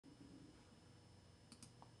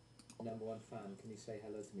#1 fan. Can you say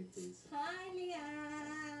hello to me, please? Hi,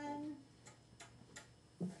 Leanne.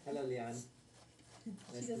 Hello, Leanne. She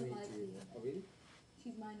Nice to doesn't meet like you. you. Oh, really?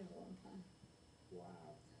 She's my #1 fan. Wow.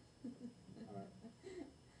 All right.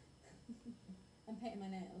 I'm painting my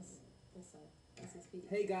nails also as we speak.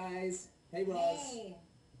 Hey, guys. Hey, Roz. Hey,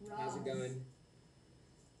 Roz. How's it going?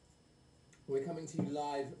 We're coming to you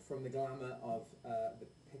live from the glamour of the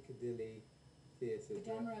Piccadilly Theatre. The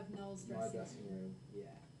glamour of Noel's My dressing dressing room.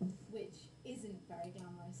 Yeah. which isn't very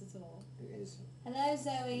glamorous at all. It is. Hello,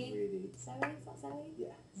 Zoe. Really. Zoe? Is that Zoe? Yeah.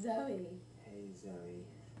 Zoe. Hey, Zoe.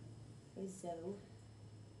 Hey, Zoe.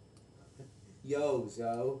 Yo,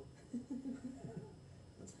 Zoe.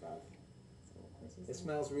 That's bad. It's awkward, isn't It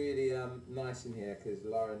smells really nice in here because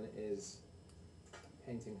Lauren is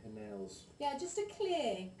painting her nails. Yeah, just a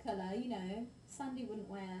clear colour, you know. Sandy wouldn't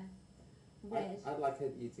wear red. I'd like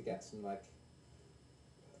you to get some like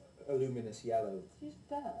a luminous yellow. Did you just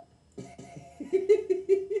burp?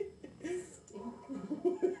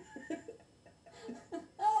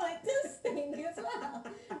 Oh, it does stink as well.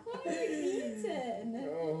 What have you eaten?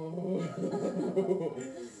 Oh,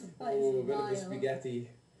 That is a bit of vile. a spaghetti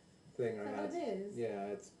thing Is I that had. what it is? Yeah,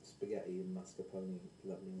 it's spaghetti and mascarpone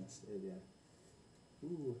loveliness earlier.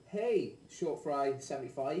 Ooh, hey, Short Fry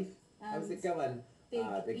 75. How's it going? Big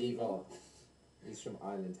Evil. Evil. He's from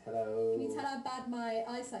Ireland. Hello. Can you tell how bad my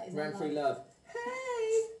eyesight is? Ran online? Free Love.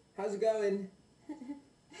 Hey, how's it going?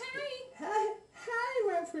 Hi. Hi,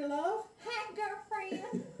 Ran Free Love. Hi,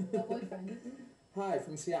 girlfriend. Your boyfriend. Hi,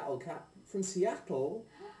 from Seattle. From Seattle?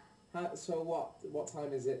 So what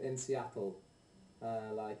time is it in Seattle?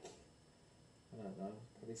 Like, I don't know,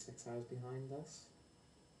 probably 6 hours behind us?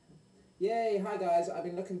 Yay, hi guys, I've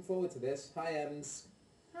been looking forward to this. Hi, Ems.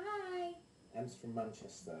 Hi. Ems from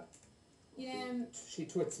Manchester. You know, She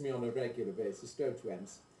twits me on a regular basis. Go to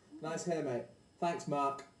Ems. Nice hair, mate. Thanks,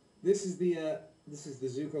 Mark. This is the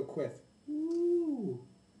Zuko quiff. Woo!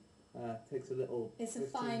 Takes a little... it's a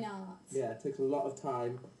fine art. Yeah, it takes a lot of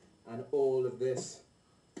time and all of this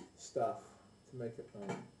stuff to make it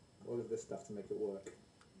work.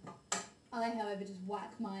 I, however, just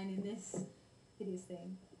whack mine in this hideous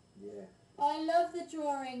thing. Yeah. I love the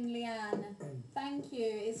drawing, Leanne. Thank you.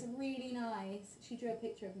 It's really nice. She drew a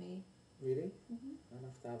picture of me. Really? Mhm. I'll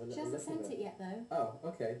have to have a little She hasn't look at sent it yet, though. Oh,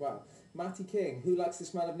 okay, wow. Matty King, who likes the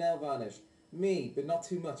smell of nail varnish? Me, but not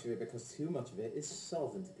too much of it, because too much of it is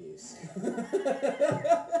solvent abuse.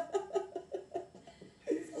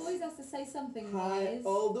 Always has to say something, Hi, guys.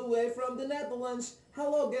 all the way from the Netherlands.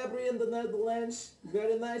 Hello, Gabriel in the Netherlands.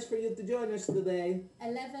 Very nice for you to join us today.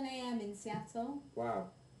 11 a.m. in Seattle. Wow.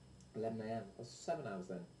 11 a.m. That's 7 hours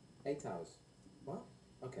then. 8 hours. What?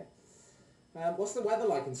 Okay. What's the weather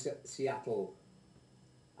like in Seattle?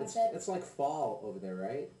 It's like fall over there,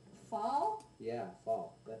 right? Fall? Yeah,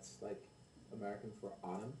 fall. That's like American for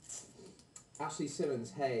autumn. Ashley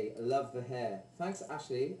Simmons, hey, I love the hair. Thanks,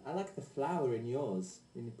 Ashley. I like the flower in yours,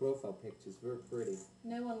 in your profile pictures. Very pretty.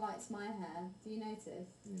 No one likes my hair. Do you notice?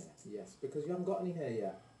 Yeah, yes, because you haven't got any hair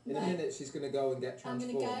yet. In No. a minute, she's going to go and get I'm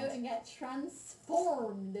transformed. going to go and get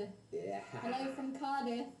transformed. Yeah. Hello from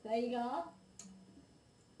Cardiff. There you go.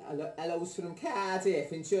 Hello from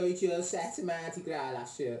Cardiff. Enjoyed your set of Mardi Gras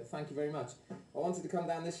last year. Thank you very much. I wanted to come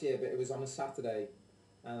down this year, but it was on a Saturday.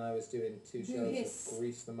 And I was doing 2 shows of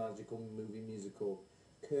Grease the Magical Movie Musical.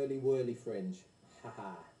 Curly Whirly Fringe.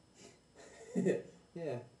 Haha.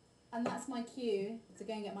 Yeah. And that's my cue to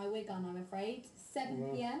go and get my wig on, I'm afraid.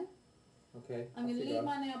 7 p.m. Okay. I'm going to leave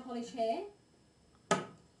my nail polish here.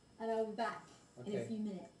 And I'll be back in a few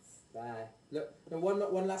minutes. Bye. Look, no,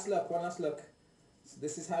 one last look. So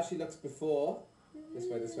this is how she looks before. This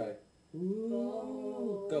way. Ooh.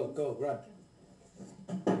 Oh. Go, run.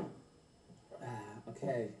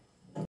 Okay.